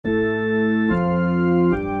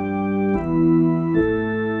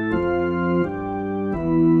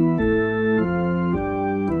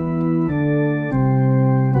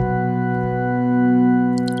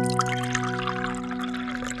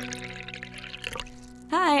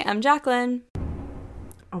Hi, I'm Jacqueline.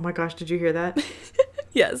 Oh my gosh, did you hear that?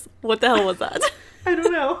 Yes. What the hell was that? I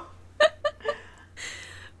don't know.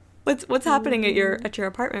 What's happening at your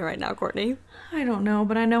apartment right now, Courtney? I don't know,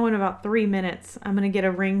 but I know in about 3 minutes I'm going to get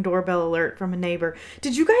a Ring doorbell alert from a neighbor.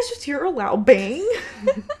 Did you guys just hear a loud bang?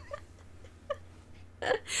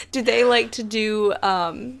 Do they like to do,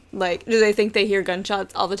 do they think they hear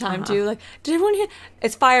gunshots all the time too? Like, did everyone hear?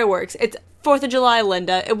 It's fireworks. It's 4th of July,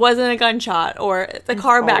 Linda. It wasn't a gunshot, or it's a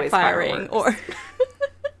car backfiring, or...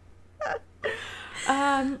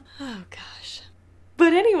 Oh, gosh.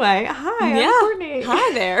 But anyway, hi, I'm Courtney.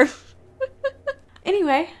 Hi there.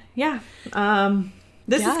 Anyway, yeah.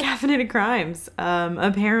 This is Caffeinated Crimes.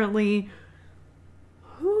 Apparently,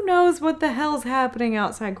 who knows what the hell's happening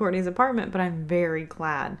outside Courtney's apartment, but I'm very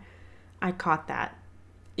glad I caught that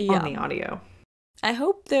on the audio. I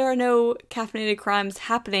hope there are no caffeinated crimes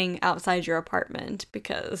happening outside your apartment,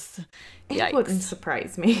 because it wouldn't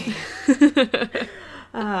surprise me.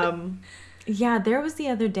 Yeah, there was the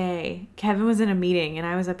other day, Kevin was in a meeting and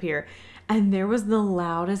I was up here and there was the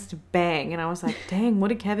loudest bang and I was like, dang, what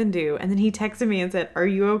did Kevin do? And then he texted me and said, are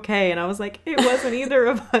you okay? And I was like, it wasn't either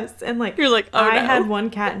of us. And like, you're like, oh, I had one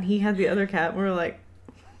cat and he had the other cat and we were like,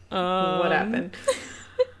 what happened?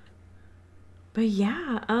 But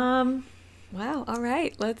yeah, wow, all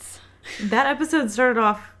right, that episode started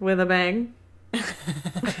off with a bang.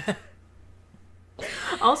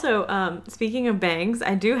 Also, speaking of bangs,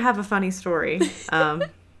 I do have a funny story.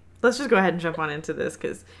 Let's just go ahead and jump on into this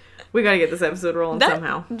because we got to get this episode rolling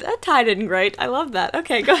somehow. That tied in great. I love that.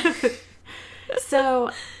 Okay, go ahead.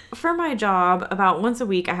 So, for my job, about once a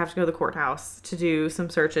week, I have to go to the courthouse to do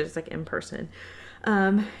some searches, like in person.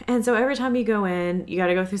 And so every time you go in, you got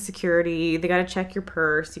to go through security. They got to check your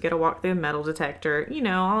purse. You got to walk through a metal detector. You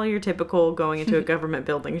know, all your typical going into a government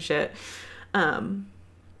building shit.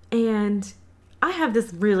 And I have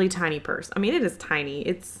this really tiny purse. I mean, it is tiny.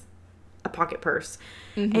 It's a pocket purse.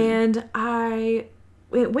 Mm-hmm. And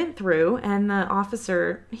it went through, and the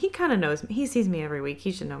officer, he kind of knows me. He sees me every week.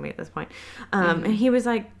 He should know me at this point. And he was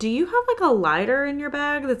like, do you have like a lighter in your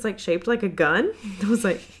bag that's like shaped like a gun? I was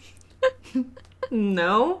like,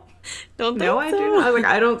 no. I do not. I was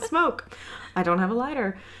like, I don't smoke. I don't have a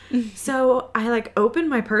lighter. So I like opened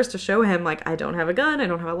my purse to show him like, I don't have a gun. I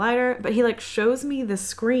don't have a lighter. But he like shows me the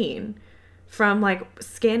screen from like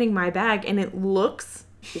scanning my bag, and it looks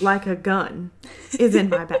like a gun is in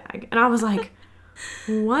my bag. And I was like,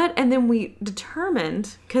 what? And then we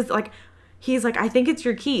determined, because like he's like, I think it's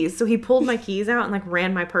your keys. So he pulled my keys out and like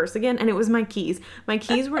ran my purse again, and it was my keys. My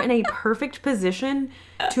keys were in a perfect position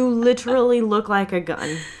to literally look like a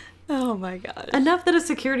gun. Oh my gosh. Enough that a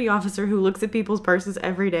security officer who looks at people's purses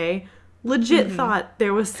every day legit thought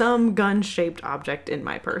there was some gun-shaped object in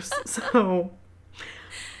my purse. So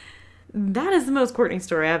that is the most Courtney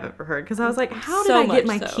story I've ever heard, because I was like, how did I get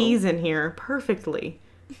my keys in here perfectly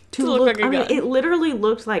to look like a gun? I mean, it literally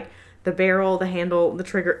looked like the barrel, the handle, the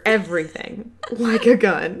trigger, everything like a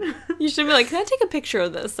gun. You should be like, can I take a picture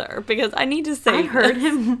of this, sir? Because I need to save I heard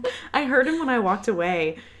him when I walked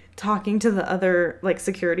away talking to the other like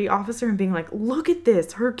security officer and being like, look at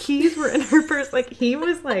this, her keys were in her purse. Like he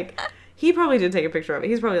was like, he probably did take a picture of it.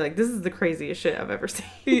 He's probably like, this is the craziest shit I've ever seen.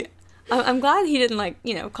 Yeah. I'm glad he didn't, like,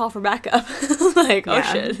 you know, call for backup. Like, oh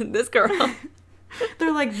shit, this girl.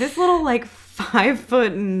 They're like, this little, like,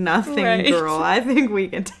 5'0" nothing girl, I think we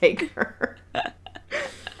can take her.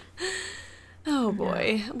 Oh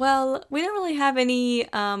boy. Well, we don't really have any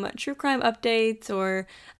true crime updates or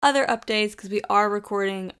other updates because we are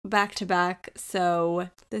recording back to back. So,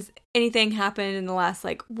 does anything happen in the last,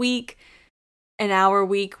 like, week, an hour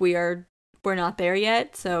week? We're not there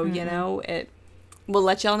yet. So, you know, we'll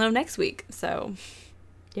let y'all know next week. So,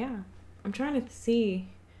 yeah. I'm trying to see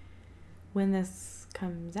when this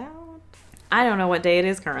comes out. I don't know what day it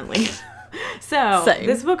is currently. So,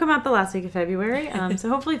 this will come out the last week of February. So,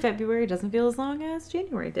 hopefully February doesn't feel as long as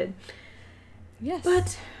January did. Yes.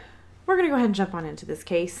 But we're going to go ahead and jump on into this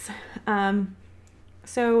case.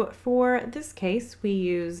 So, for this case, we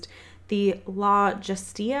used the La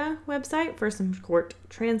Justia website for some court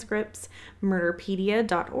transcripts,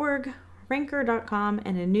 murderpedia.org, ranker.com,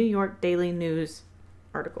 and a New York Daily News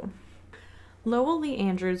article. Lowell Lee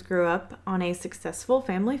Andrews grew up on a successful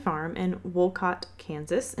family farm in Wolcott,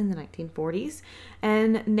 Kansas in the 1940s,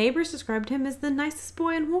 and neighbors described him as the nicest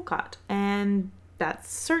boy in Wolcott, and that's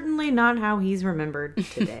certainly not how he's remembered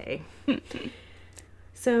today.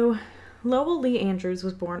 So, Lowell Lee Andrews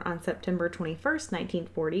was born on September 21st,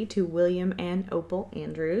 1940, to William and Opal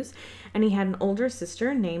Andrews, and he had an older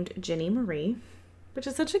sister named Jenny Marie, which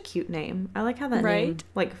is such a cute name. I like how that name,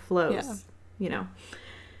 like, flows, you know.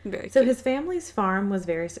 Very So cute. his family's farm was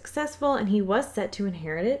very successful, and he was set to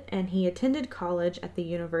inherit it, and he attended college at the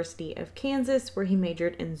University of Kansas, where he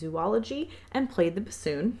majored in zoology and played the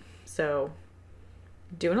bassoon. So,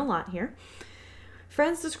 doing a lot here.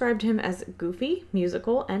 Friends described him as goofy,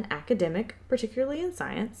 musical, and academic, particularly in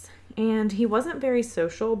science. And he wasn't very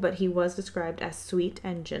social, but he was described as sweet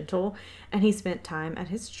and gentle, and he spent time at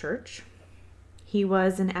his church. He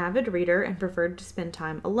was an avid reader and preferred to spend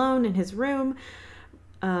time alone in his room,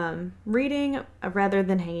 reading rather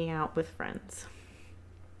than hanging out with friends.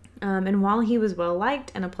 And while he was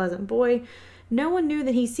well-liked and a pleasant boy, no one knew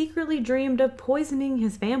that he secretly dreamed of poisoning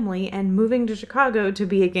his family and moving to Chicago to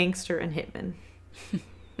be a gangster and hitman.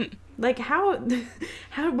 Like,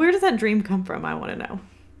 where does that dream come from? I want to know.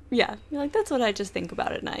 Yeah, like, that's what I just think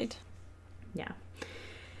about at night. Yeah.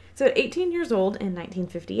 So at 18 years old in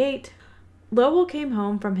 1958, Lowell came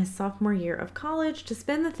home from his sophomore year of college to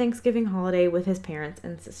spend the Thanksgiving holiday with his parents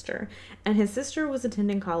and sister. And his sister was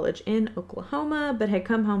attending college in Oklahoma, but had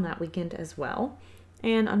come home that weekend as well.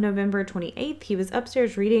 And on November 28th, he was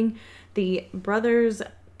upstairs reading the brothers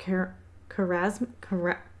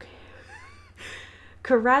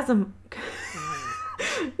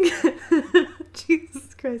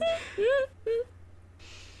Jesus Christ.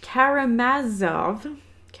 Karamazov.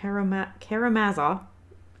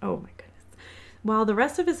 Oh my goodness. While the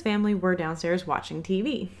rest of his family were downstairs watching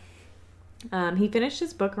TV. He finished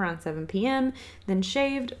his book around 7 p.m., then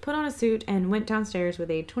shaved, put on a suit, and went downstairs with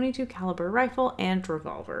a .22 caliber rifle and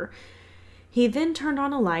revolver. He then turned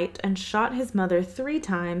on a light and shot his mother 3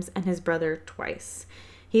 times and his brother twice.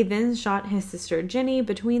 He then shot his sister Jenny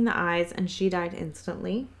between the eyes, and she died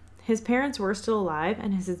instantly. His parents were still alive,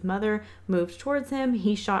 and as his mother moved towards him,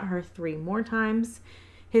 he shot her 3 more times.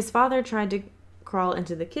 His father tried to crawl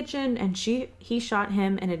into the kitchen, and he shot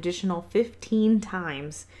him an additional 15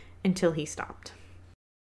 times until he stopped.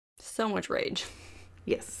 So much rage.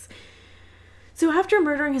 Yes. So after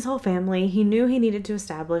murdering his whole family, he knew he needed to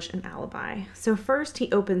establish an alibi. So first,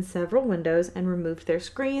 he opened several windows and removed their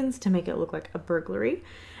screens to make it look like a burglary.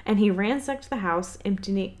 And he ransacked the house,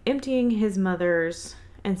 emptying his mother's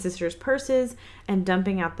and sister's purses and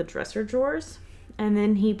dumping out the dresser drawers. And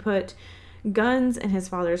then he put guns in his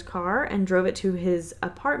father's car and drove it to his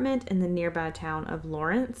apartment in the nearby town of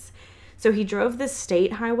Lawrence. So he drove the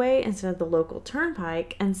state highway instead of the local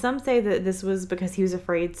turnpike, and some say that this was because he was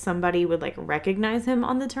afraid somebody would, like, recognize him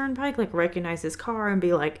on the turnpike, like, recognize his car and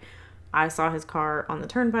be like, I saw his car on the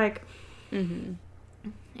turnpike. Mm-hmm.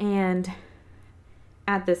 And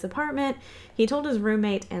at this apartment, he told his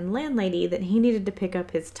roommate and landlady that he needed to pick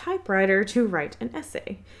up his typewriter to write an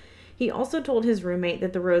essay. He also told his roommate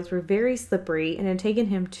that the roads were very slippery and had taken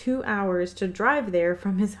him 2 hours to drive there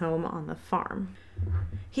from his home on the farm.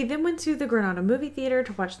 He then went to the Granada movie theater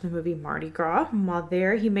to watch the movie Mardi Gras. While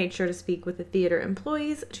there, he made sure to speak with the theater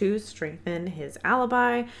employees to strengthen his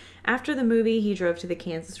alibi. After the movie, he drove to the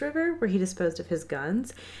Kansas River, where he disposed of his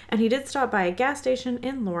guns, and he did stop by a gas station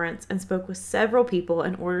in Lawrence and spoke with several people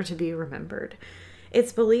in order to be remembered.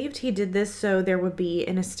 It's believed he did this so there would be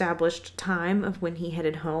an established time of when he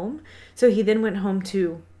headed home. So he then went home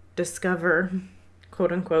to discover,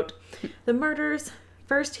 quote unquote, the murders.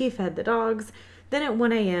 First, he fed the dogs. Then at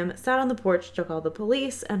 1 a.m., sat on the porch to call the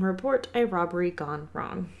police and report a robbery gone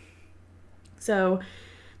wrong. So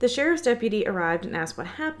the sheriff's deputy arrived and asked what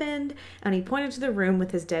happened, and he pointed to the room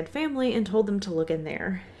with his dead family and told them to look in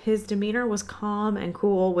there. His demeanor was calm and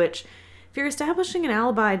cool, which, if you're establishing an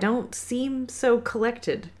alibi, don't seem so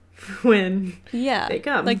collected when they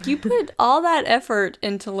come. Like, you put all that effort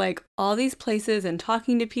into, like, all these places and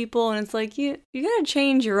talking to people, and it's like, you gotta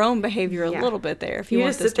change your own behavior a little bit there if you want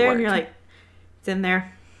just this sit there to work. And you're like, it's in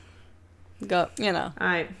there. Go, All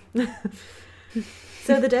right.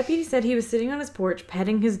 So the deputy said he was sitting on his porch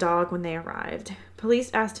petting his dog when they arrived. Police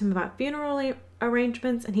asked him about funeral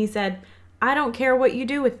arrangements, and he said, I don't care what you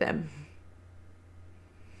do with them.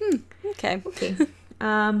 Okay.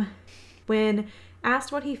 When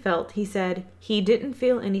asked what he felt, he said he didn't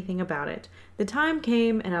feel anything about it. The time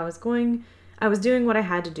came and I was doing what I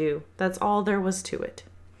had to do. That's all there was to it.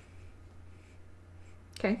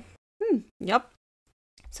 Okay. Yep.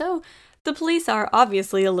 So the police are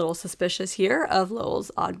obviously a little suspicious here of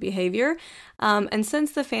Lowell's odd behavior. And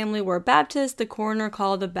since the family were Baptist, the coroner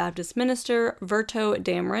called the Baptist minister, Verto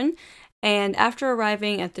Dameron. And after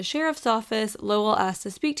arriving at the sheriff's office, Lowell asked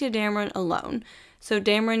to speak to Dameron alone. So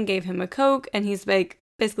Dameron gave him a Coke, and he's like,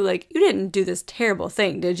 basically like, you didn't do this terrible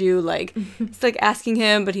thing, did you? Like, it's like asking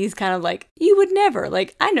him, but he's kind of like, you would never.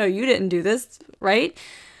 Like, I know you didn't do this, right?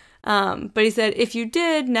 But he said, if you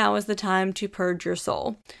did, now is the time to purge your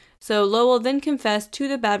soul. So Lowell then confessed to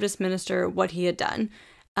the Baptist minister what he had done.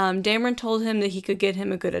 Dameron told him that he could get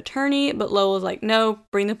him a good attorney, but Lowell was like, no,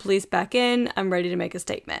 bring the police back in. I'm ready to make a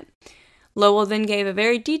statement. Lowell then gave a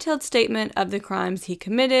very detailed statement of the crimes he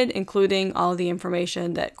committed, including all the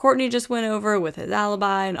information that Courtney just went over with his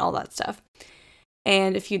alibi and all that stuff.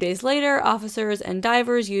 And a few days later, officers and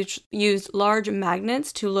divers used large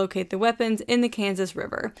magnets to locate the weapons in the Kansas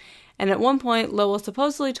River. And at one point, Lowell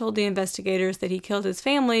supposedly told the investigators that he killed his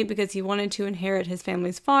family because he wanted to inherit his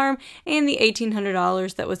family's farm and the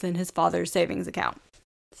 $1,800 that was in his father's savings account.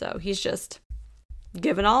 So he's just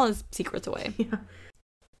giving all his secrets away. Yeah.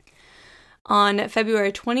 On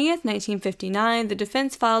February 20th, 1959, the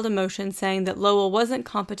defense filed a motion saying that Lowell wasn't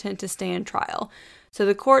competent to stand trial. So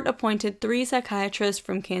the court appointed 3 psychiatrists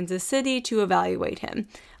from Kansas City to evaluate him.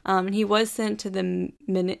 He was sent to the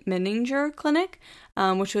Menninger Clinic,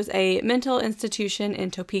 which was a mental institution in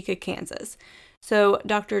Topeka, Kansas. So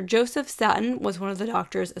Dr. Joseph Satin was one of the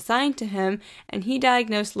doctors assigned to him, and he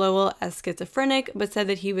diagnosed Lowell as schizophrenic, but said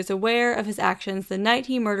that he was aware of his actions the night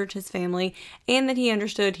he murdered his family, and that he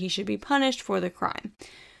understood he should be punished for the crime.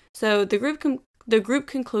 So the group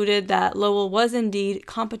concluded that Lowell was indeed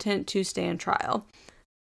competent to stand trial.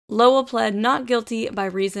 Lowell pled not guilty by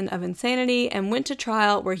reason of insanity and went to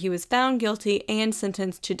trial where he was found guilty and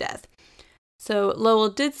sentenced to death. So Lowell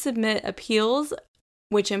did submit appeals,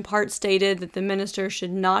 which in part stated that the minister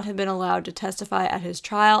should not have been allowed to testify at his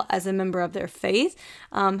trial as a member of their faith.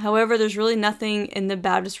 However, there's really nothing in the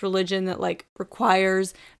Baptist religion that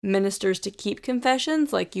requires ministers to keep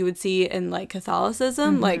confessions like you would see in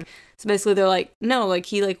Catholicism. Mm-hmm. So basically they're like, no,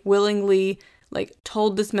 he willingly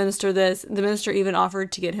told this minister this. The minister even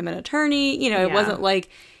offered to get him an attorney. It wasn't like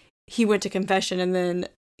he went to confession and then,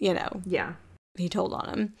 he told on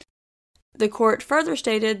him. The court further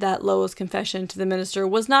stated that Lowell's confession to the minister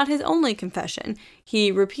was not his only confession. He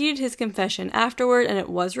repeated his confession afterward, and it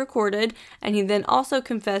was recorded, and he then also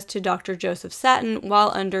confessed to Dr. Joseph Satin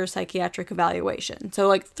while under psychiatric evaluation.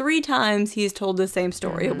 So, 3 times he's told the same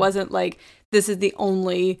story. Mm-hmm. It wasn't this is the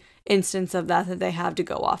only instance of that they have to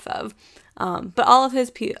go off of. But all of his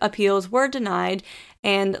appeals were denied,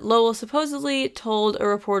 and Lowell supposedly told a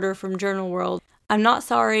reporter from Journal World, "I'm not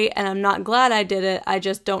sorry, and I'm not glad I did it. I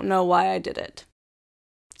just don't know why I did it."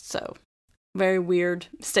 So, very weird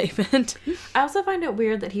statement. I also find it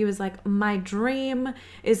weird that he was like, my dream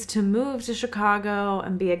is to move to Chicago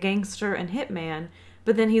and be a gangster and hitman.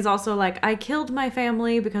 But then he's also like, I killed my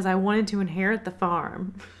family because I wanted to inherit the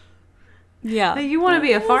farm. Yeah. You want to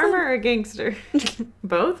be a farmer or a gangster?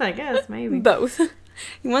 Both, I guess, maybe. Both.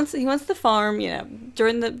 He wants the farm,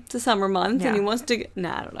 during the summer months, and he wants to...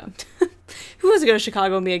 I don't know. Who wants to go to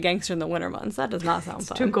Chicago and be a gangster in the winter months? That does not sound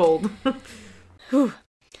fun. Too cold. Whew.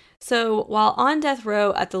 So, while on death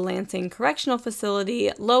row at the Lansing Correctional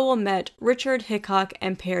Facility, Lowell met Richard Hickok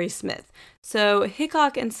and Perry Smith. So,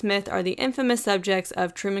 Hickok and Smith are the infamous subjects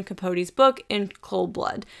of Truman Capote's book, In Cold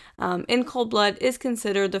Blood. In Cold Blood is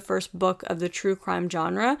considered the first book of the true crime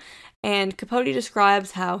genre, and Capote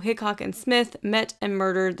describes how Hickok and Smith met and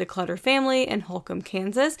murdered the Clutter family in Holcomb,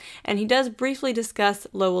 Kansas, and he does briefly discuss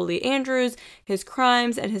Lowell Lee Andrews, his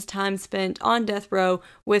crimes, and his time spent on death row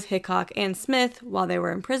with Hickok and Smith while they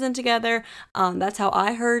were in prison together. That's how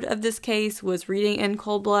I heard of this case, was reading In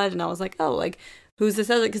Cold Blood, and I was like, who's this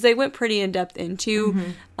other? Because they went pretty in depth into,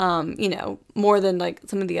 more than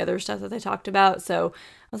some of the other stuff that they talked about. So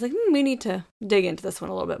I was like, we need to dig into this one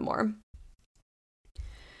a little bit more.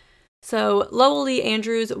 So Lowell Lee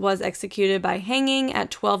Andrews was executed by hanging at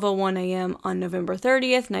 12:01 a.m. on November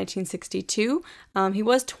 30th, 1962. He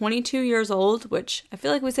was 22 years old, which I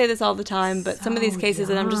feel like we say this all the time, but some of these cases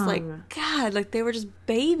that I'm just like, God, they were just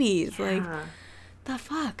babies. Yeah. The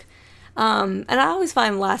fuck? And I always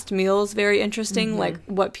find last meals very interesting,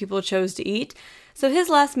 what people chose to eat. So his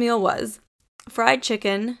last meal was fried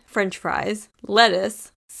chicken, French fries,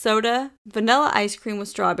 lettuce, soda, vanilla ice cream with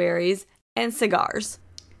strawberries, and cigars.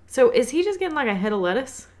 So is he just getting a head of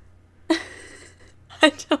lettuce?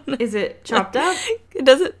 I don't know. Is it chopped up? It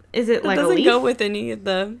doesn't. Is it a leaf? It doesn't go with any of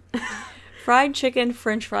the fried chicken,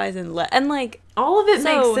 French fries, and all of it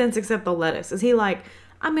makes sense except the lettuce. Is he I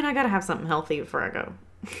gotta have something healthy before I go.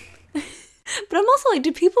 But I'm also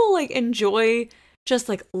do people enjoy just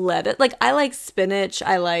lettuce? I like spinach.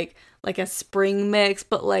 I like a spring mix,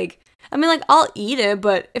 but I'll eat it.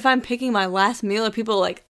 But if I'm picking my last meal, are people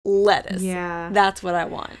lettuce? Yeah, that's what I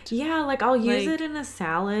want. Yeah, I'll use it in a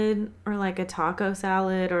salad or a taco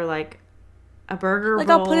salad or a burger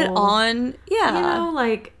bowl. I'll put it on. Yeah,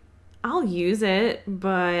 I'll use it,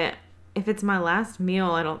 but if it's my last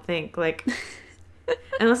meal, I don't think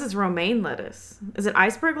unless it's romaine lettuce. Is it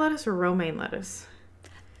iceberg lettuce or romaine lettuce?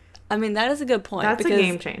 That is a good point. That's a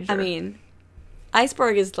game changer.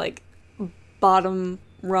 iceberg is like bottom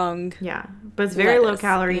rung. Yeah, but it's very low lettuce,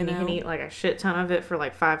 calorie, you and you can know? eat like a shit ton of it for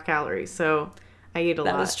like 5 calories. So I eat a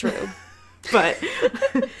lot. That is true. But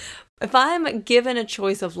If I'm given a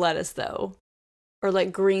choice of lettuce, though, or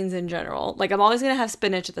like greens in general, like I'm always going to have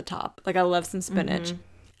spinach at the top. Like I love some spinach.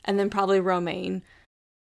 And then probably romaine.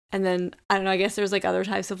 And then, I don't know, I guess there's like other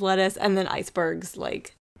types of lettuce. And then icebergs,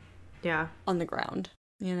 like, yeah, on the ground,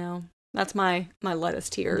 you know? That's my lettuce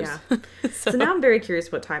tiers. Yeah. So now I'm very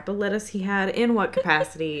curious what type of lettuce he had, in what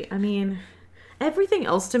capacity. I mean, everything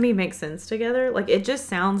else to me makes sense together. Like, it just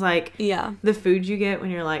sounds like the food you get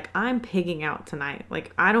when you're like, I'm pigging out tonight.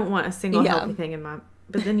 Like, I don't want a single healthy thing in my...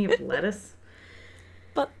 But then you have lettuce.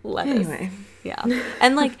 But lettuce. Anyway. Yeah.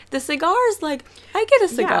 And, like, the cigars, like, I get a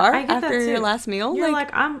cigar I get after that your too. last meal. You're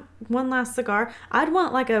like, I'm one last cigar. I'd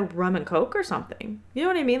want, like, a rum and coke or something. You know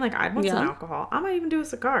what I mean? Like, I'd want some alcohol. I might even do a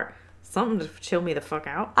cigar. Something to chill me the fuck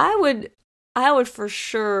out. I would for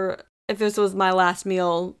sure, if this was my last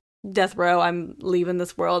meal, death row, I'm leaving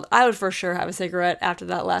this world, I would for sure have a cigarette after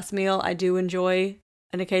that last meal. I do enjoy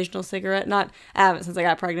an occasional cigarette. I haven't since I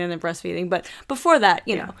got pregnant and breastfeeding, but before that,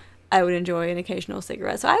 you know, I would enjoy an occasional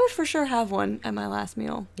cigarette. So I would for sure have one at my last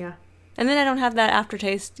meal. Yeah. And then I don't have that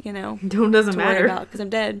aftertaste, you know. Doesn't matter. Because I'm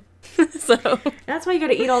dead. So that's why you got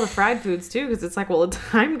to eat all the fried foods too, because it's like, well,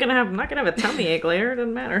 I'm not gonna have a tummy ache later. It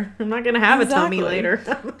doesn't matter. I'm not gonna have a tummy later.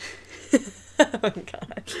 Oh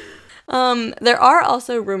God. There are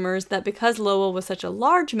also rumors that because Lowell was such a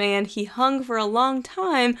large man, he hung for a long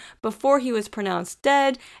time before he was pronounced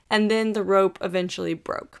dead, and then the rope eventually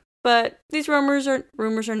broke. But these rumors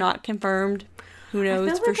are not confirmed. Who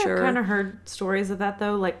knows for sure? I've kind of heard stories of that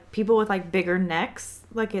though, like people with like bigger necks,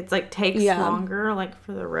 like it's like takes longer, like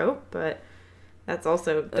for the rope, but that's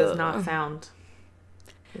also does not sound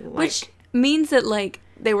like... Which means that like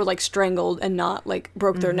they were like strangled and not like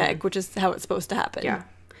broke their neck, which is how it's supposed to happen. Yeah.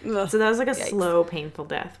 Ugh. So that was like a slow, painful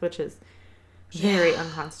death, which is very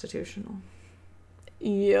unconstitutional.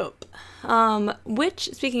 Yep. Which,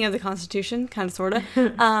 speaking of the Constitution, kind of, sort of,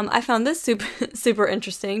 I found this super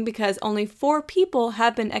interesting because only 4 people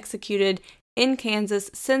have been executed in Kansas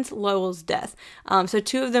since Lowell's death. So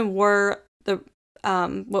 2 of them were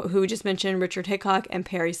who we just mentioned, Richard Hickok and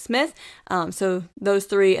Perry Smith. So those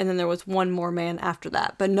 3, and then there was 1 more man after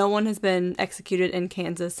that. But no one has been executed in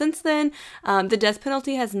Kansas since then. The death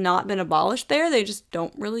penalty has not been abolished there. They just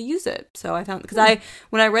don't really use it. So I found, because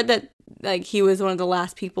when I read that, like, he was one of the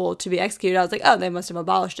last people to be executed, I was like, oh, they must have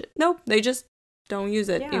abolished it. Nope, they just don't use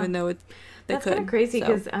it, even though That's kind of crazy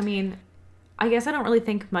because, I mean, I guess I don't really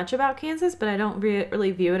think much about Kansas, but I don't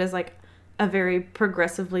really view it as, like, a very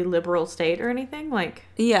progressively liberal state or anything. Like,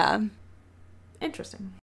 yeah.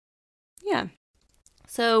 Interesting. Yeah.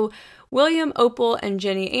 So, William Opal and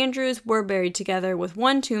Jenny Andrews were buried together with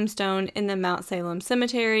 1 tombstone in the Mount Salem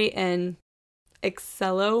Cemetery in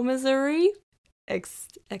Excello, Missouri.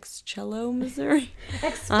 Excello, Missouri?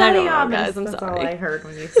 Expelliarmus. I'm That's sorry. all I heard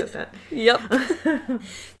when you said that. Yep.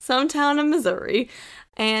 Some town in Missouri.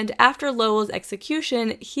 And after Lowell's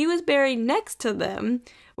execution, he was buried next to them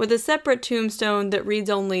with a separate tombstone that reads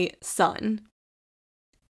only son.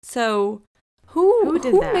 So, who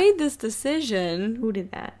made this decision? Who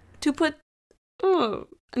did that? To put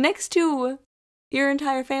next to your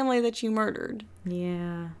entire family that you murdered.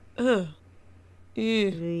 Yeah. Ugh.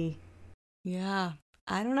 Ew. Yeah.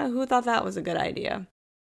 I don't know who thought that was a good idea.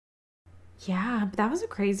 Yeah, but that was a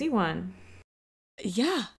crazy one.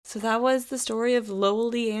 Yeah. So that was the story of Lowell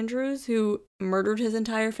Lee Andrews, who murdered his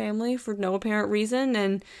entire family for no apparent reason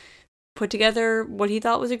and put together what he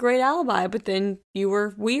thought was a great alibi, but then you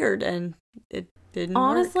were weird and it didn't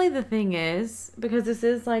Honestly, work. the thing is, because this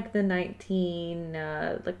is like the 50s,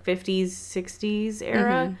 60s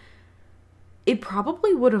era, it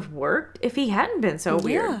probably would have worked if he hadn't been so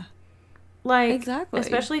weird. Yeah. Like, exactly.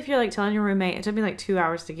 Especially if you're like telling your roommate, it took me like 2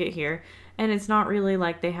 hours to get here. And it's not really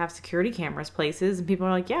like they have security cameras places. And people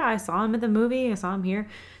are like, yeah, I saw him at the movie. I saw him here.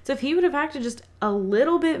 So if he would have acted just a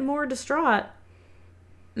little bit more distraught,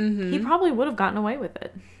 he probably would have gotten away with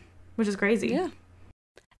it. Which is crazy. Yeah.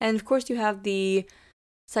 And of course you have the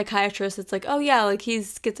psychiatrist that's like, oh yeah, like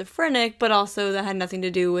he's schizophrenic, but also that had nothing to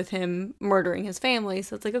do with him murdering his family.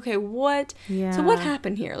 So it's like, okay, what? Yeah. So what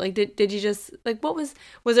happened here? Like, did you just, like, what was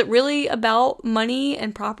it really about money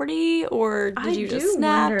and property, or did you just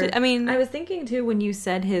snap? I mean, I was thinking too, when you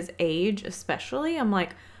said his age, especially, I'm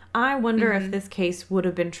like, I wonder if this case would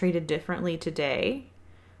have been treated differently today.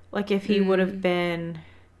 Like, if he would have been,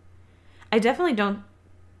 I don't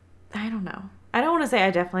know. I don't want to say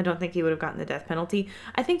I definitely don't think he would have gotten the death penalty.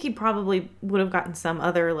 I think he probably would have gotten some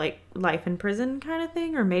other, like, life in prison kind of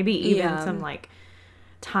thing, or maybe even some, like,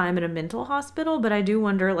 time in a mental hospital, but I do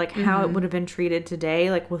wonder, like, how it would have been treated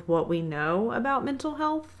today, like, with what we know about mental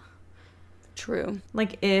health. True.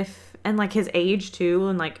 Like, and, like, his age, too,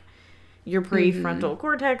 and, like, your prefrontal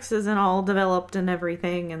cortex isn't all developed and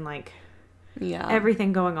everything, and, like,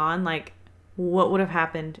 everything going on, like, what would have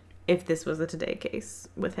happened if this was a today case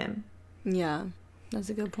with him? Yeah,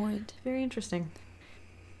 that's a good point. Very interesting.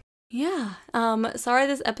 Yeah. Sorry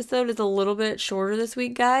this episode is a little bit shorter this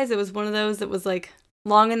week, guys. It was one of those that was, like,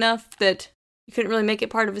 long enough that you couldn't really make it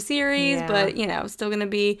part of a series, but, you know, still going to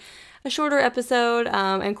be a shorter episode.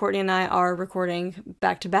 And Courtney and I are recording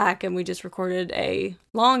back to back, and we just recorded a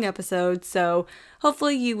long episode. So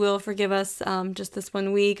hopefully you will forgive us just this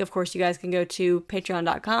 1 week. Of course, you guys can go to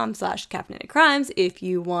patreon.com/caffeinatedcrimes if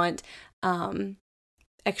you want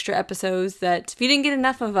extra episodes that if you didn't get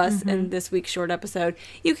enough of us in this week's short episode,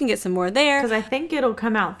 you can get some more there. Because I think it'll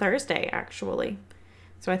come out Thursday, actually.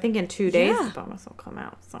 So I think in 2 days the bonus will come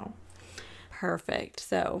out. So perfect.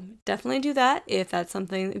 So definitely do that if that's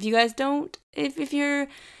something. If you guys don't, if you're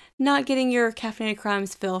not getting your caffeinated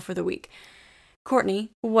crimes fill for the week.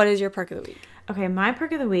 Courtney, what is your perk of the week? Okay, my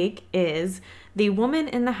perk of the week is the woman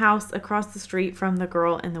in the house across the street from the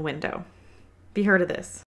girl in the window. Have you heard of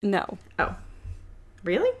this? No. Oh,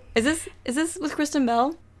 really? Is this with Kristen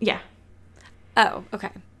Bell? Yeah. Oh,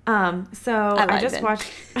 okay. So I just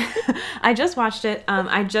watched I just watched it.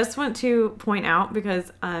 I just want to point out,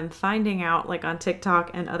 because I'm finding out, like, on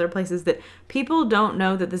TikTok and other places, that people don't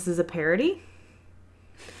know that this is a parody.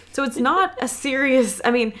 So it's not a serious,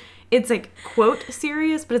 I mean, it's like, quote,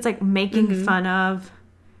 serious, but it's like making fun of,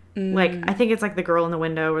 like, I think it's like the girl in the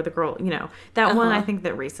window, or the girl, you know, that one I think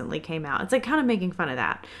that recently came out. It's like kind of making fun of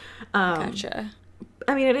that. Gotcha.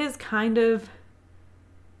 I mean, it is kind of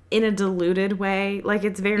in a diluted way. Like,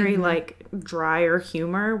 it's very like drier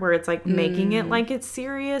humor where it's like making it like it's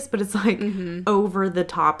serious, but it's like over the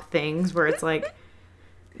top things where it's like,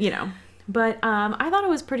 you know. But I thought it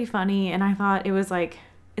was pretty funny, and I thought it was like,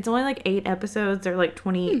 it's only like 8 episodes. They're like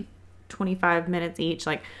 25 minutes each.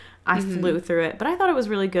 Like, I flew through it, but I thought it was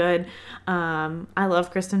really good. I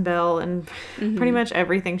love Kristen Bell, and pretty much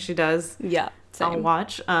everything she does. Yeah, same. I'll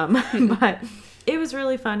watch. But it was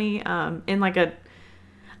really funny. In like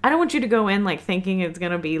I don't want you to go in like thinking it's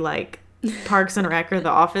gonna be like Parks and Rec or The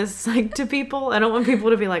Office, like, to people. I don't want people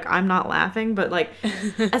to be like, I'm not laughing, but like,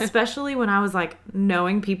 especially when I was like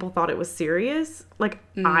knowing people thought it was serious, like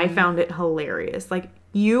I found it hilarious. Like,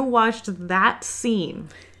 you watched that scene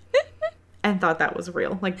and thought that was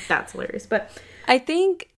real. Like, that's hilarious. But I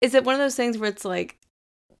think, is it one of those things where it's like,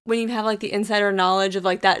 when you have like the insider knowledge of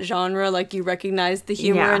like that genre, like you recognize the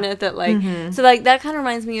humor in it, that like, so like that kind of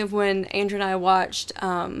reminds me of when Andrew and I watched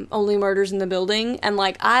Only Murders in the Building, and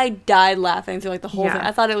like I died laughing through like the whole thing.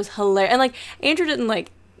 I thought it was hilarious, and like Andrew didn't like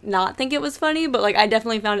not think it was funny, but like I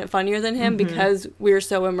definitely found it funnier than him because we're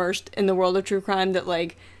so immersed in the world of true crime that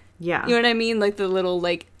like, you know what I mean, like the little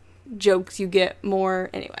like jokes you get more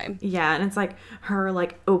anyway. Yeah, and it's like her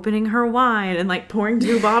like opening her wine and like pouring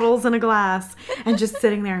 2 bottles in a glass and just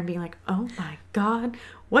sitting there and being like, oh my god,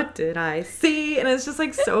 what did I see? And it's just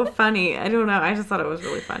like so funny. I don't know, I just thought it was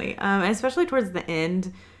really funny. Especially towards the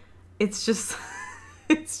end, it's just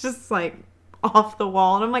like off the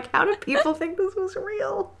wall, and I'm like, how did people think this was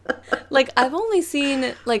real? Like, I've only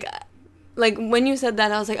seen like when you said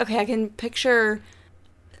that, I was like, okay, I can picture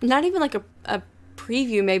not even like a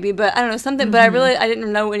preview maybe, but I don't know, something, but I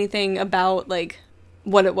didn't know anything about like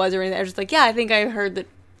what it was or anything. I was just like, yeah, I think I heard that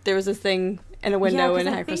there was this thing in a window and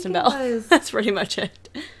it had Kristen Bell. That's pretty much it.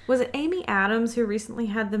 Was it Amy Adams who recently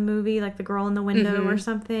had the movie like The Girl in the Window or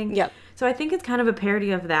something? Yep. So I think it's kind of a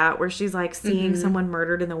parody of that, where she's like seeing someone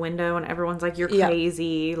murdered in the window and everyone's like, you're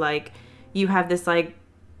crazy, like you have this like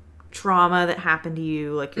trauma that happened to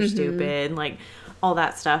you, like you're stupid, like all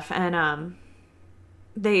that stuff. And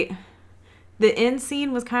the end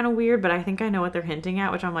scene was kind of weird, but I think I know what they're hinting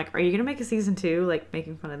at, which I'm like, are you going to make a season 2, like,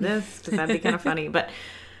 making fun of this? Because that'd be kind of funny. But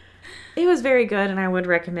it was very good, and I would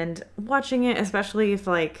recommend watching it, especially if,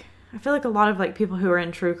 like, I feel like a lot of, like, people who are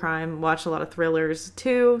in true crime watch a lot of thrillers,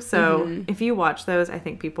 too. So if you watch those, I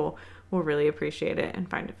think people will really appreciate it and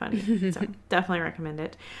find it funny. So definitely recommend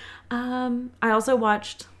it. I also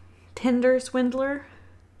watched Tinder Swindler.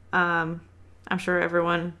 I'm sure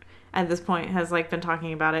everyone at this point has, like, been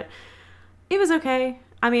talking about it. It was okay.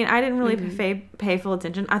 I mean, I didn't really pay full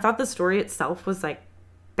attention. I thought the story itself was, like,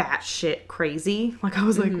 batshit crazy. Like, I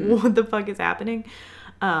was like, what the fuck is happening?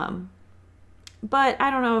 But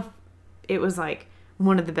I don't know if it was, like,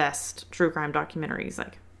 one of the best true crime documentaries,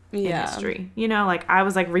 like, in history. You know, like, I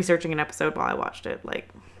was, like, researching an episode while I watched it. Like,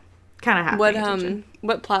 kind of half paying attention.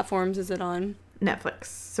 What platforms is it on? Netflix.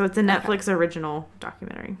 So it's a Netflix original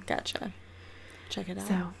documentary. Gotcha. Check it out.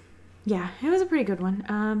 So, yeah, it was a pretty good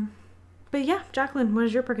one. But yeah, Jacqueline, what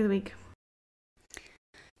is your perk of the week?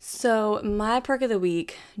 So my perk of the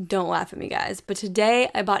week, don't laugh at me, guys, but today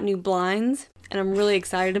I bought new blinds, and I'm really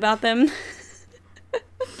excited about them.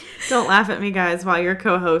 Don't laugh at me, guys, while your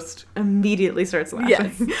co-host immediately starts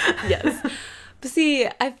laughing. Yes. But see,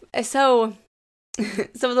 so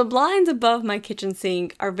the blinds above my kitchen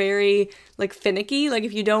sink are very, like, finicky. Like,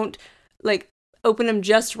 if you don't, like, open them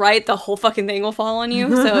just right, the whole fucking thing will fall on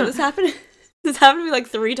you. So this happened to me, like,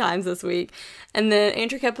 3 times this week. And then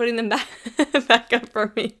Andrew kept putting them back up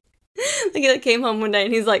for me. Like, he came home one day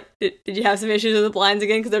and he's like, did you have some issues with the blinds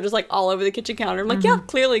again? Because they're just, like, all over the kitchen counter. I'm like, yeah,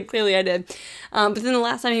 clearly I did. But then the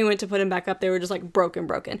last time he went to put them back up, they were just, like, broken.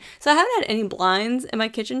 So I haven't had any blinds in my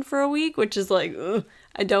kitchen for a week, which is, like,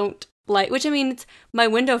 I don't like, which, I mean, it's my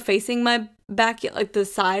window facing my back, like, the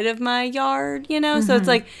side of my yard, you know? So it's,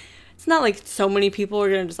 like, it's not, like, so many people are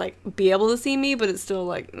going to just, like, be able to see me, but it's still,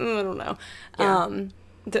 like, I don't know. Yeah.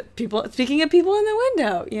 Speaking of people in the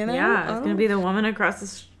window, you know? Yeah, it's going to be the woman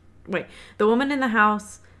the woman in the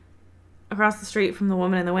house across the street from the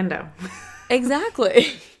woman in the window.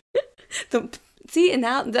 Exactly. And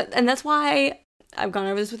that's why I've gone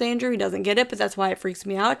over this with Andrew. He doesn't get it, but that's why it freaks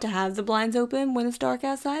me out to have the blinds open when it's dark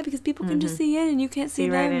outside, because people can just see in and you can't see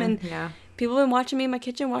them. Right in. And yeah. People have been watching me in my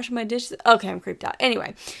kitchen, washing my dishes. Okay, I'm creeped out.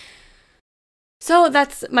 Anyway. So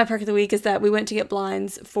that's my perk of the week, is that we went to get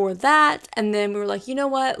blinds for that, and then we were like, you know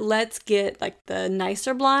what, let's get, like, the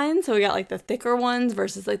nicer blinds. So we got, like, the thicker ones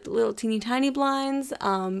versus, like, the little teeny tiny blinds,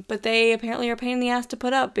 but they apparently are a pain in the ass to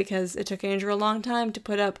put up, because it took Andrew a long time to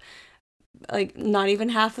put up, like, not even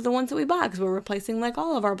half of the ones that we bought, because we're replacing, like,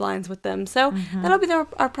 all of our blinds with them. So that'll be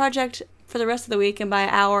our project for the rest of the week, and by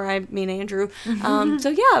our, I mean Andrew. So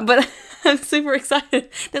yeah, but I'm super excited.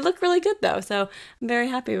 They look really good though, so I'm very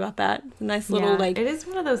happy about that. It's a nice little like, it is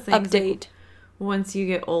one of those things update. Like, once you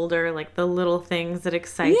get older, like the little things that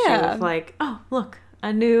excite you, with like, oh look,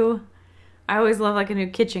 I always love like a new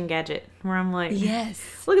kitchen gadget where I'm like,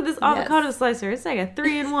 yes, look at this avocado slicer. It's like a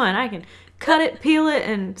 3-in-1. I can cut it, peel it,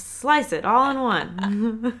 and slice it all in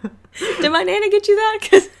one. Did my Nana get you that?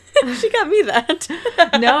 Because she got me that.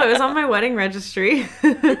 No, it was on my wedding registry.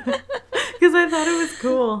 Because I thought it was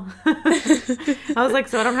cool. I was like,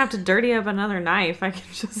 so I don't have to dirty up another knife. I can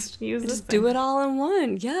just use this. Just do it all in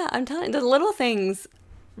one. Yeah, I'm telling you, the little things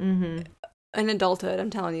in adulthood, I'm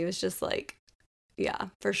telling you, it's just like, yeah,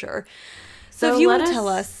 for sure. So if you want to tell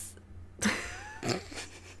us,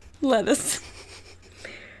 let us.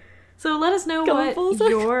 So let us know what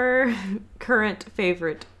your current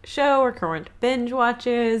favorite show or current binge watch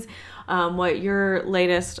is, what your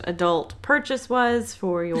latest adult purchase was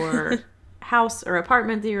for your house or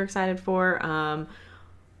apartment that you're excited for,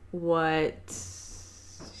 what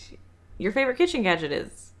your favorite kitchen gadget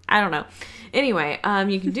is. I don't know. Anyway,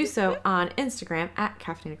 you can do so on Instagram at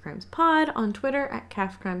Caffeinated Crimes Pod, on Twitter at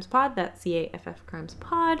Caff Crimes Pod, that's CAFF Crimes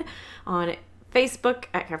Pod, on Facebook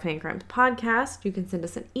at Caffeinated Crimes Podcast. You can send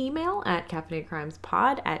us an email at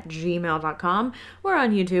caffeinatedcrimespod@gmail.com. We're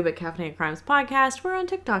on YouTube at Caffeinated Crimes Podcast. We're on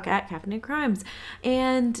TikTok at Caffeinated Crimes.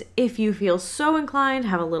 And if you feel so inclined,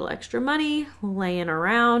 have a little extra money laying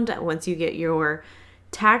around once you get your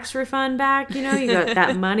tax refund back, you know, you got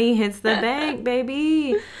that money hits the bank,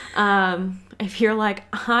 baby. If you're like,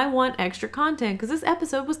 I want extra content because this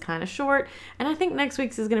episode was kind of short, and I think next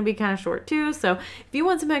week's is going to be kind of short too. So if you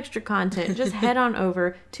want some extra content, just head on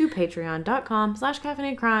over to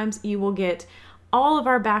patreon.com/caffeinatedcrimes. You will get all of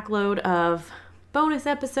our backload of bonus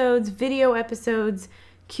episodes, video episodes,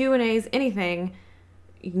 Q&As, anything.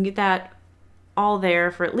 You can get that all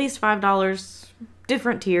there for at least $5,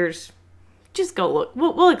 different tiers. Just go look.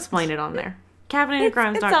 We'll explain it on there.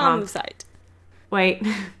 Caffeinatedcrimes.com. It's on the site. Wait.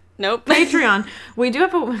 Nope. Patreon. We do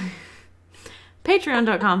have a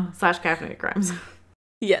patreon.com/caffeinatedcrimes.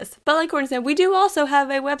 Yes. But like Courtney said, we do also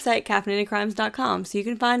have a website, caffeinatedcrimes.com. So you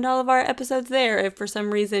can find all of our episodes there if for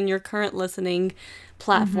some reason your current listening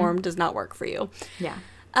platform does not work for you. Yeah.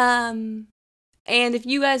 And if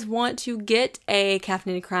you guys want to get a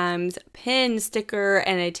Caffeinated Crimes pin, sticker,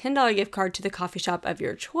 and a $10 gift card to the coffee shop of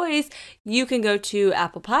your choice, you can go to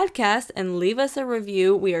Apple Podcasts and leave us a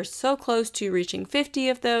review. We are so close to reaching 50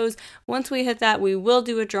 of those. Once we hit that, we will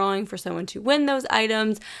do a drawing for someone to win those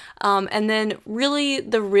items. And then really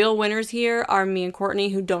the real winners here are me and Courtney,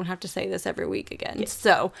 who don't have to say this every week again. Yes.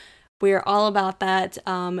 So we are all about that.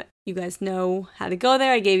 You guys know how to go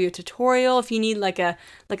there. I gave you a tutorial. If you need like a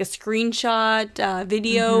screenshot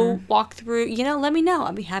video walkthrough, you know, let me know.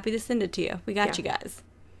 I'll be happy to send it to you. We got you guys.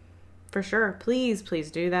 For sure. Please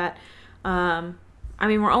do that. I I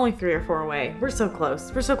mean, we're only 3 or 4 away. We're so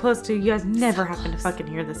close. We're so close to you guys never having to fucking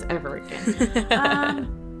hear this ever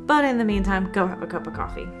again. But in the meantime, go have a cup of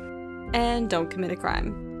coffee. And don't commit a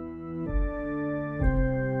crime.